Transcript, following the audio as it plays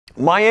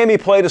Miami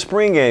played a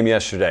spring game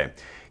yesterday.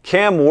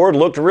 Cam Ward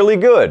looked really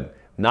good.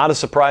 Not a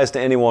surprise to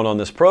anyone on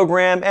this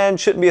program, and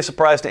shouldn't be a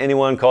surprise to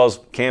anyone because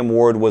Cam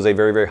Ward was a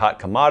very, very hot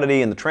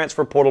commodity in the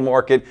transfer portal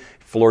market,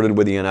 flirted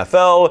with the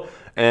NFL,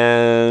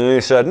 and he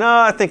said, no,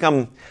 I think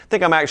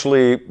I'm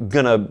actually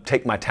going to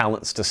take my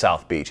talents to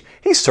South Beach.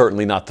 He's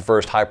certainly not the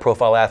first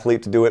high-profile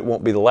athlete to do it,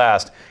 won't be the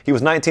last. He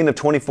was 19 of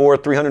 24,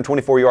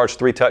 324 yards,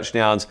 3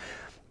 touchdowns.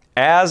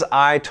 As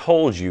I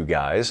told you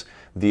guys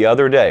the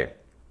other day,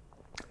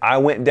 I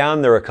went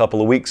down there a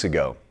couple of weeks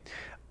ago.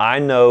 I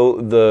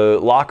know the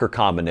locker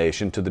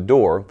combination to the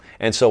door,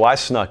 and so I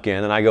snuck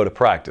in and I go to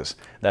practice.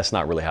 That's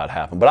not really how it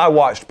happened, but I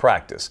watched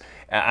practice.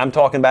 I'm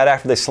talking about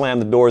after they slam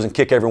the doors and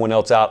kick everyone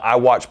else out, I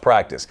watched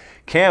practice.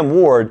 Cam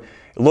Ward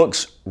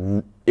looks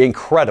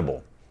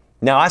incredible.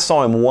 Now, I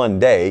saw him one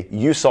day.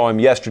 You saw him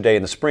yesterday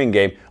in the spring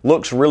game.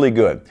 Looks really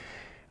good.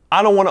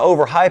 I don't want to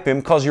overhype him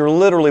because you're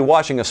literally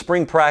watching a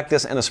spring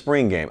practice and a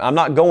spring game. I'm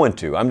not going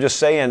to. I'm just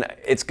saying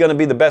it's going to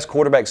be the best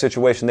quarterback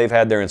situation they've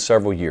had there in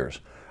several years.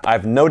 I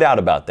have no doubt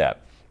about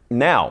that.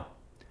 Now,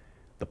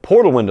 the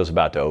portal window's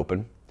about to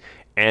open,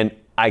 and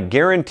I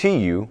guarantee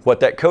you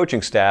what that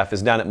coaching staff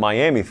is down at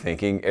Miami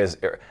thinking is,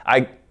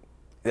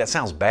 that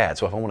sounds bad,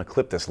 so if I want to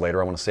clip this later,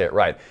 I want to say it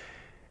right.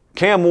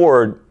 Cam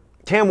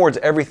Ward's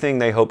everything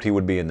they hoped he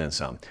would be and then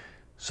some.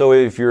 So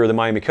if you're the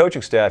Miami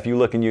coaching staff, you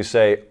look and you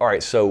say, all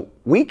right, so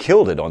we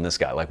killed it on this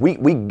guy. Like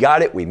we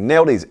got it, we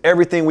nailed it, he's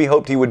everything we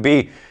hoped he would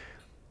be.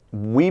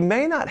 We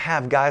may not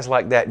have guys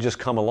like that just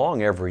come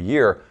along every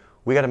year.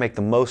 We got to make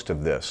the most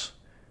of this.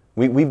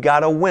 We've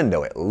got a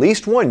window, at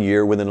least 1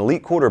 year with an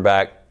elite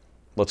quarterback.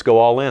 Let's go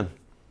all in.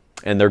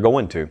 And they're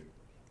going to.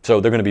 So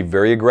they're going to be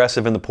very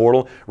aggressive in the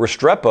portal.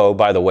 Restrepo,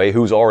 by the way,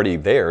 who's already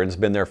there and has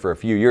been there for a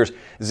few years,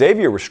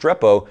 Xavier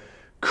Restrepo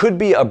could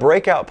be a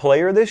breakout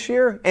player this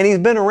year, and he's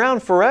been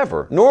around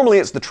forever. Normally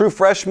it's the true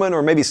freshman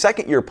or maybe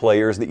second-year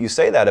players that you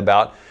say that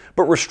about,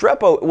 but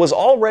Restrepo was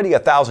already a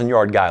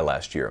 1,000-yard guy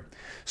last year.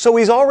 So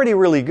he's already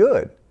really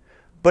good,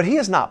 but he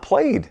has not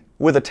played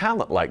with a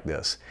talent like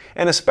this.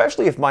 And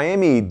especially if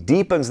Miami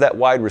deepens that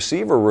wide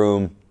receiver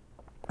room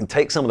and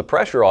takes some of the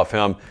pressure off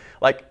him,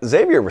 like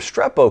Xavier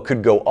Restrepo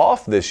could go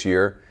off this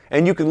year,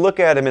 and you could look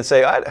at him and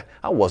say,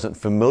 I wasn't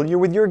familiar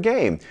with your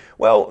game.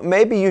 Well,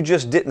 maybe you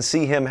just didn't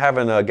see him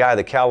having a guy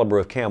the caliber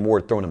of Cam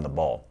Ward throwing him the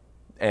ball,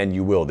 and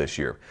you will this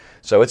year.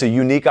 So it's a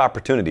unique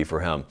opportunity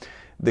for him.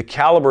 The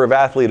caliber of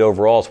athlete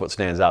overall is what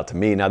stands out to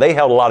me. Now, they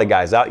held a lot of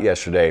guys out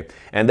yesterday,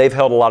 and they've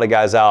held a lot of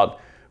guys out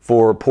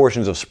for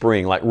portions of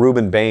spring, like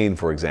Ruben Bain,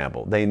 for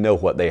example. They know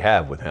what they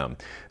have with him.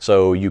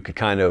 So you could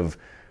kind of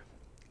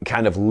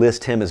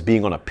list him as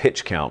being on a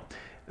pitch count.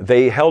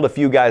 They held a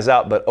few guys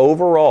out, but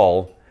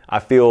overall, I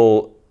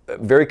feel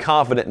very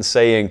confident in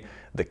saying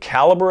the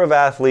caliber of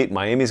athlete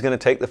Miami's going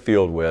to take the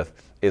field with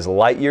is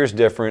light years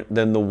different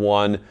than the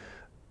one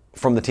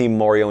from the team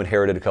Mario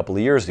inherited a couple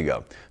of years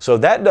ago. So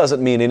that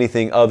doesn't mean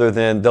anything other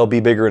than they'll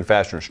be bigger and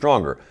faster and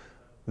stronger.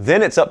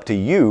 Then it's up to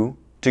you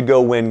to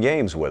go win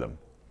games with them.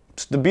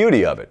 It's the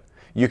beauty of it.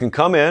 You can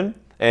come in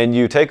and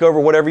you take over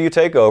whatever you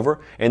take over,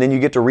 and then you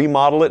get to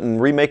remodel it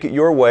and remake it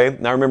your way.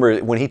 Now, I remember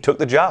when he took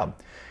the job,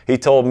 he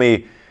told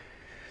me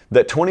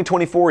that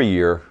 2024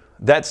 year,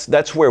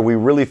 that's where we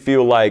really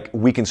feel like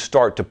we can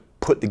start to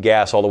put the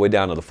gas all the way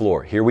down to the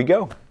floor. Here we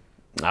go.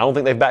 I don't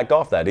think they've backed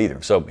off that either.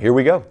 So here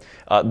we go.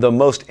 The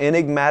most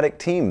enigmatic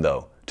team,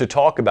 though, to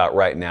talk about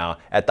right now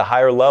at the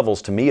higher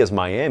levels to me is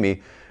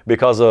Miami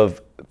because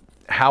of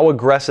how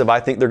aggressive I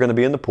think they're going to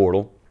be in the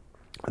portal.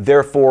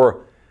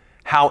 Therefore,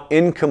 how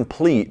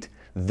incomplete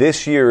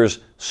this year's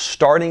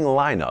starting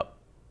lineup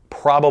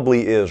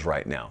probably is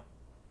right now.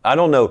 I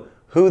don't know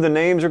who the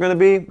names are going to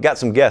be. Got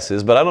some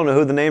guesses, but I don't know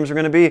who the names are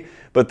going to be.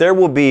 But there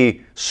will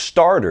be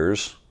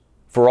starters,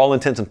 for all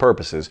intents and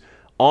purposes,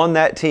 on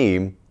that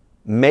team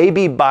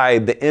maybe by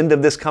the end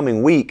of this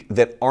coming week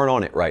that aren't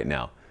on it right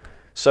now.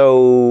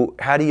 So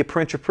how do you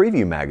print your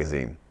preview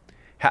magazine?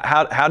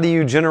 How do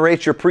you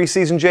generate your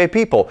preseason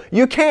JP poll?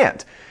 You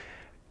can't.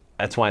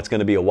 That's why it's going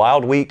to be a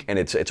wild week, and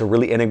it's a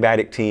really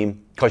enigmatic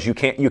team because you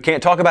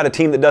can't talk about a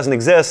team that doesn't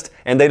exist,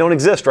 and they don't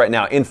exist right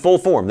now in full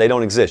form. They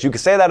don't exist. You can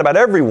say that about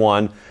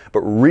everyone,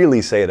 but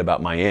really say it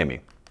about Miami.